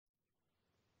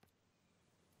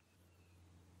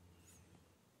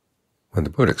When the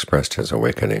Buddha expressed his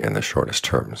awakening in the shortest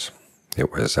terms,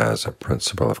 it was as a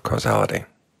principle of causality.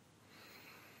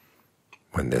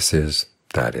 When this is,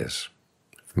 that is.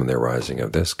 From the arising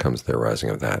of this comes the arising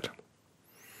of that.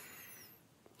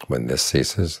 When this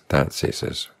ceases, that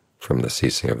ceases. From the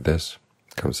ceasing of this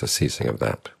comes the ceasing of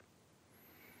that.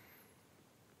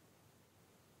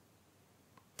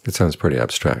 It sounds pretty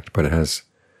abstract, but it has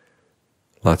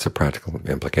lots of practical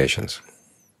implications.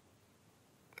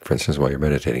 For instance, while you're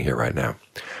meditating here right now,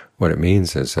 what it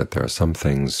means is that there are some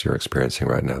things you're experiencing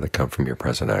right now that come from your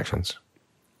present actions,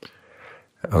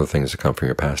 other things that come from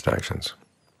your past actions.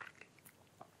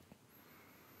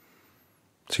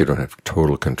 So you don't have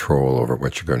total control over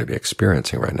what you're going to be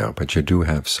experiencing right now, but you do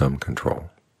have some control.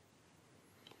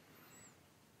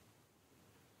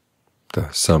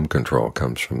 The some control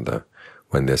comes from the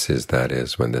when this is, that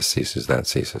is, when this ceases, that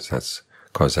ceases. That's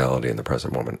causality in the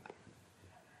present moment.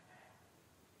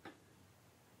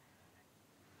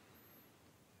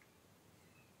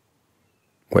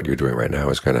 What you're doing right now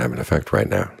is going to have an effect right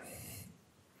now.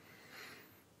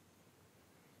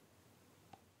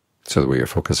 So the way you're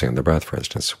focusing on the breath, for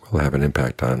instance, will have an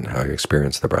impact on how you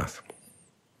experience the breath,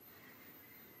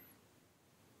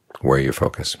 where you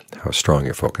focus, how strong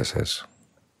your focus is,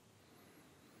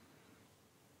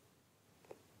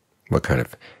 what kind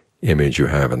of image you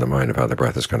have in the mind of how the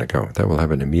breath is going to go. That will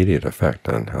have an immediate effect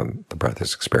on how the breath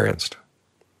is experienced.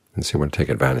 And so you want to take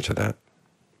advantage of that.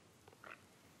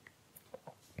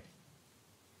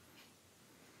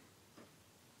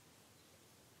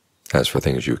 As for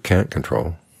things you can't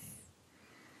control,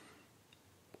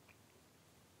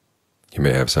 you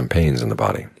may have some pains in the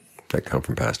body that come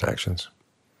from past actions.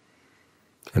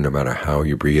 And no matter how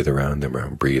you breathe around them or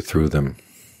breathe through them,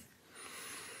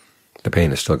 the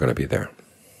pain is still going to be there.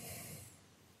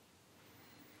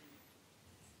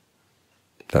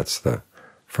 That's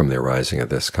from the arising of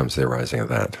this comes the arising of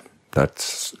that.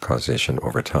 That's causation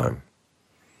over time.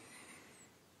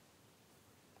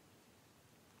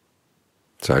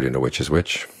 So how do you know which is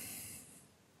which?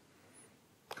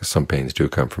 Because some pains do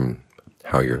come from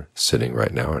how you're sitting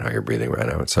right now and how you're breathing right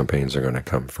now, and some pains are going to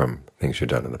come from things you've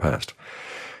done in the past.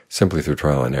 Simply through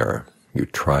trial and error, you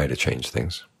try to change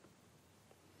things.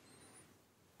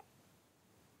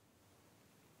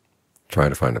 Try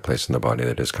to find a place in the body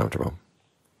that is comfortable.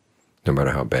 No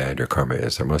matter how bad your karma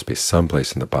is, there must be some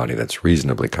place in the body that's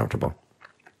reasonably comfortable.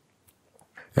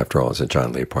 After all, as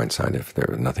John Lee points out, if there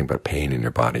was nothing but pain in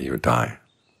your body, you would die.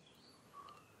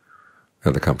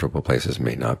 Now, the comfortable places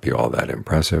may not be all that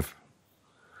impressive,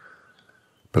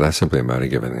 but that's simply a matter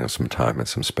of giving them some time and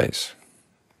some space.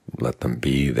 Let them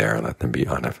be there, let them be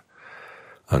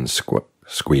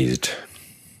unsqueezed.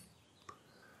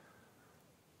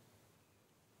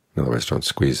 In other words, don't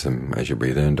squeeze them as you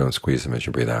breathe in, don't squeeze them as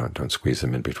you breathe out, don't squeeze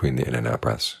them in between the in and out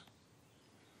breaths.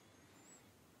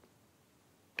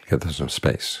 Give them some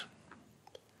space.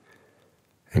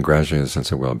 And gradually the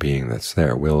sense of well-being that's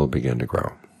there will begin to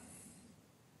grow.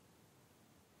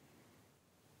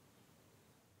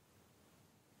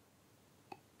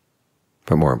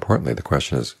 But more importantly, the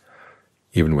question is,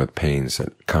 even with pains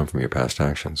that come from your past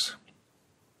actions,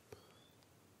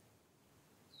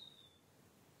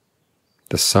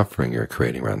 the suffering you're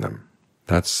creating around them,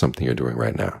 that's something you're doing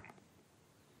right now,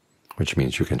 which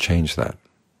means you can change that.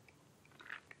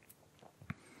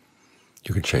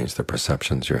 You can change the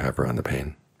perceptions you have around the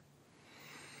pain.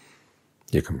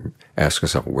 You can ask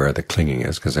yourself where the clinging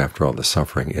is, because after all, the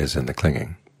suffering is in the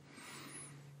clinging.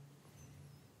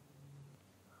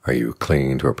 Are you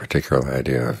clinging to a particular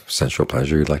idea of sensual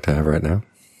pleasure you'd like to have right now?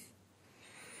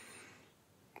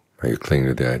 Are you clinging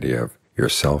to the idea of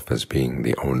yourself as being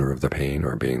the owner of the pain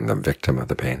or being the victim of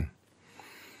the pain?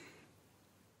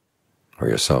 Or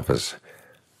yourself as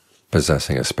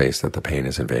possessing a space that the pain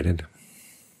has invaded?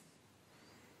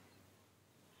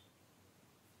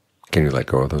 Can you let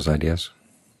go of those ideas?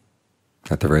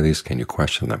 At the very least, can you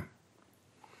question them?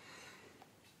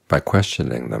 By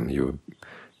questioning them, you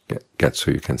get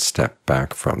so you can step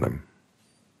back from them.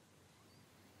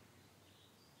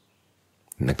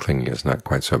 And the clinging is not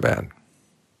quite so bad.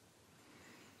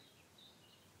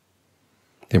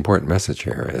 The important message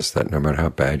here is that no matter how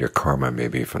bad your karma may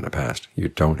be from the past, you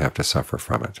don't have to suffer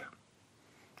from it.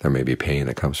 There may be pain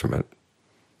that comes from it.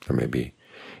 There may be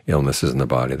illnesses in the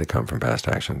body that come from past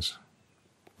actions,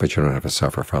 but you don't have to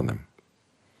suffer from them.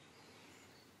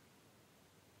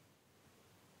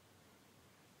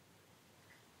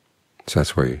 So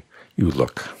that's where you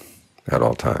look at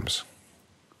all times.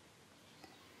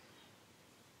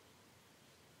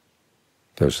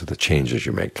 Those are the changes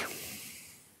you make.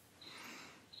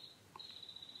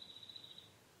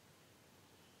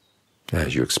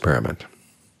 As you experiment.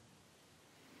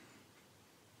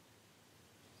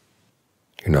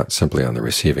 You're not simply on the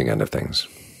receiving end of things.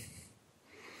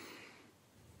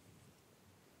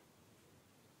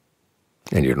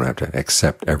 And you don't have to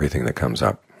accept everything that comes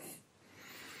up.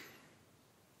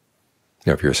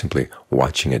 If you're simply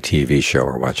watching a TV show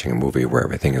or watching a movie where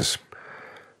everything is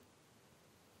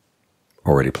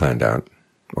already planned out,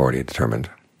 already determined,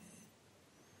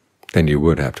 then you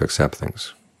would have to accept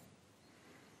things.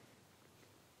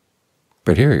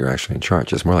 But here you're actually in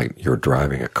charge. It's more like you're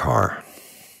driving a car.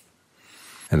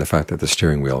 And the fact that the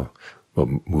steering wheel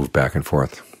will move back and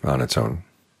forth on its own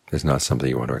is not something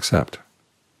you want to accept.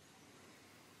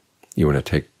 You want to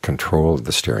take control of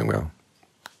the steering wheel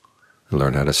and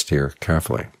learn how to steer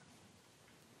carefully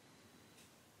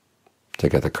to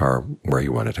get the car where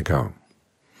you want it to go.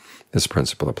 This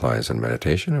principle applies in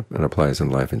meditation and applies in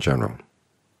life in general.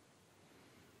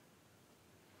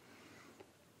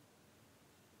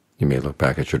 You may look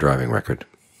back at your driving record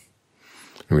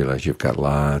and realize you've got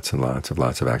lots and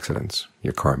lots of accidents.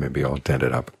 Your car may be all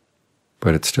dented up,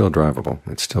 but it's still drivable.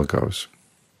 It still goes.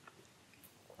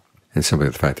 And simply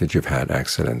the fact that you've had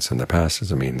accidents in the past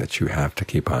doesn't mean that you have to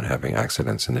keep on having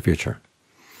accidents in the future.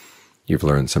 You've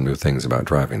learned some new things about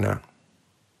driving now.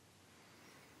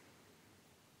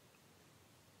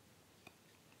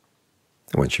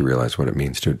 And once you realize what it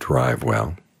means to drive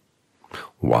well,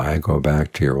 why go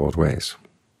back to your old ways?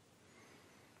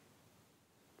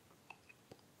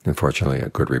 Unfortunately, a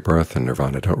good rebirth and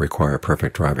nirvana don't require a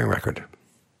perfect driving record.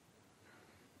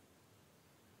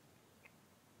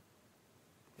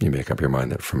 You make up your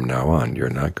mind that from now on you're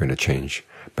not going to change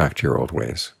back to your old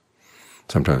ways.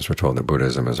 Sometimes we're told that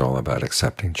Buddhism is all about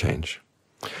accepting change.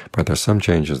 But there's some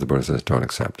changes the Buddha says don't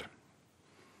accept.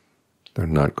 They're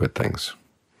not good things.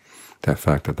 That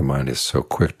fact that the mind is so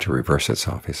quick to reverse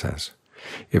itself, he says.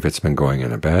 If it's been going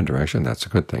in a bad direction, that's a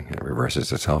good thing. It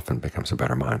reverses itself and becomes a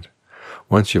better mind.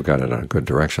 Once you've got it in a good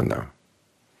direction, though,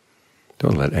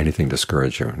 don't let anything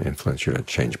discourage you and influence you to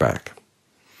change back.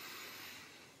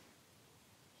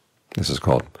 This is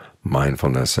called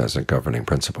mindfulness as a governing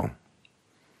principle.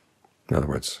 In other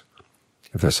words,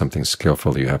 if there's something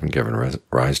skillful you haven't given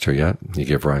rise to yet, you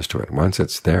give rise to it. Once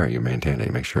it's there, you maintain it.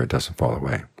 You make sure it doesn't fall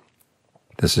away.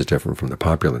 This is different from the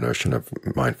popular notion of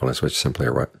mindfulness, which simply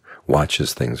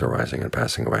watches things arising and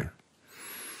passing away.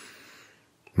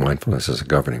 Mindfulness as a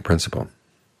governing principle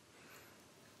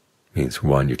means,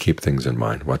 one, you keep things in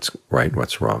mind, what's right,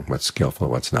 what's wrong, what's skillful,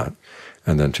 what's not.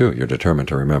 And then two, you're determined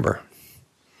to remember.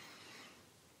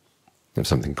 If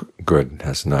something good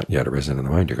has not yet arisen in the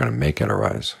mind, you're going to make it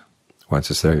arise. Once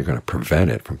it's there, you're going to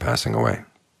prevent it from passing away.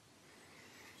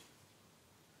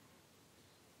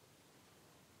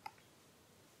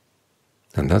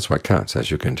 And that's what counts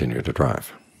as you continue to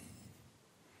drive.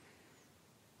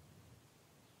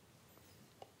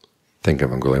 Think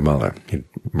of Angulimala. He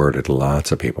murdered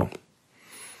lots of people.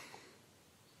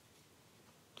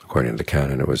 According to the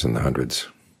canon, it was in the hundreds.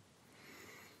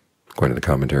 According to the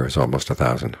commentary, it was almost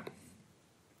 1,000.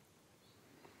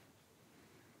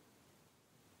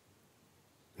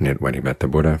 And yet when he met the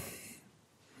Buddha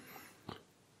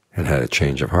and had a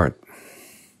change of heart,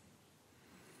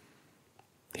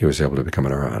 he was able to become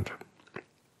an arahant.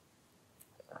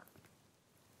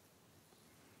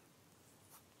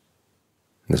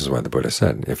 This is why the Buddha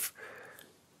said, if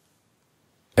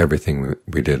everything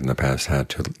we did in the past had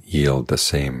to yield the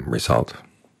same result,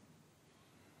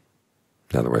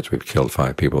 in other words, we've killed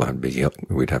 5 people,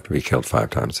 we'd have to be killed 5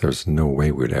 times, there's no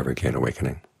way we'd ever gain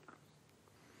awakening.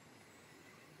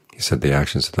 He said the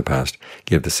actions of the past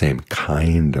give the same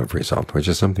kind of result, which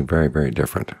is something very, very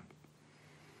different.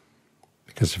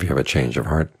 Because if you have a change of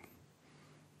heart,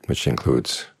 which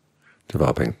includes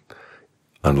developing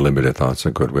unlimited thoughts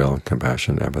of goodwill,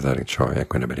 compassion, empathetic joy,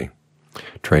 equanimity,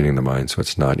 training the mind so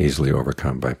it's not easily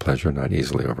overcome by pleasure, not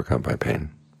easily overcome by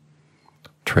pain,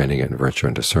 training it in virtue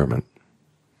and discernment,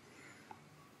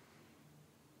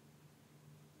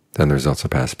 then the results of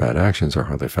past bad actions are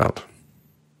hardly felt.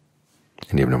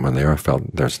 And even when they are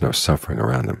felt, there's no suffering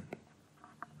around them.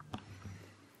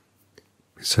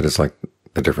 He said it's like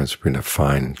the difference between a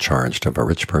fine charged of a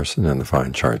rich person and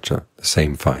the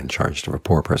same fine charged of a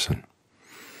poor person.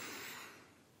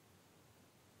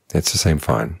 It's the same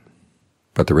fine,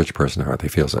 but the rich person hardly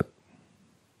feels it,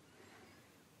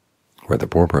 where the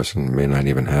poor person may not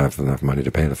even have enough money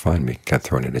to pay the fine, may get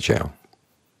thrown into jail.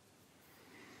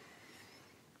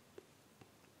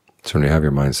 So when you have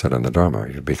your mind set on the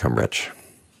Dhamma, you become rich.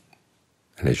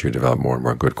 And as you develop more and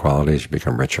more good qualities, you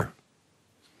become richer.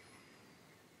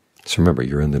 So remember,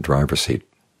 you're in the driver's seat.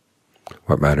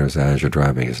 What matters as you're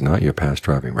driving is not your past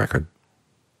driving record.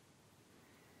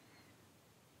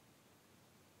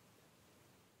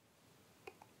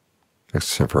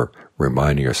 except for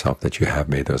reminding yourself that you have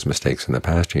made those mistakes in the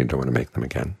past and you don't want to make them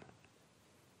again.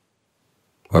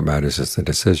 What matters is the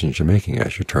decisions you're making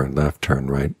as you turn left, turn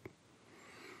right,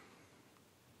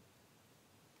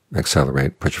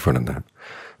 accelerate, put your foot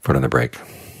on the brake.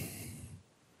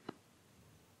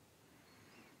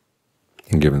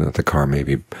 And given that the car may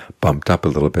be bumped up a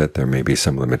little bit, there may be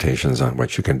some limitations on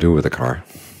what you can do with the car.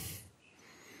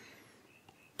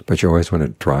 But you always want to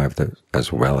drive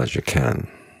as well as you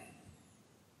can.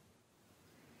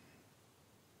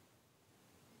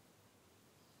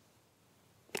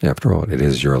 After all, it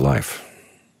is your life.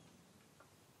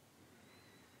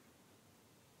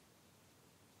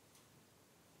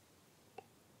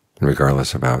 And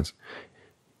regardless of how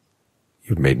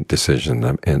you've made decisions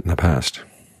in the past,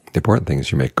 the important thing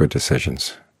is you make good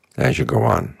decisions as you go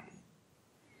on.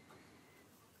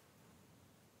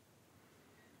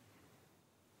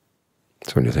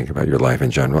 So when you think about your life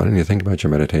in general, and you think about your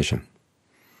meditation,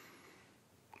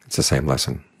 it's the same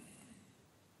lesson.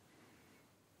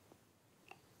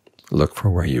 Look for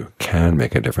where you can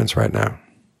make a difference right now,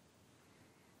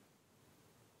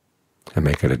 and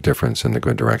make it a difference in the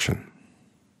good direction.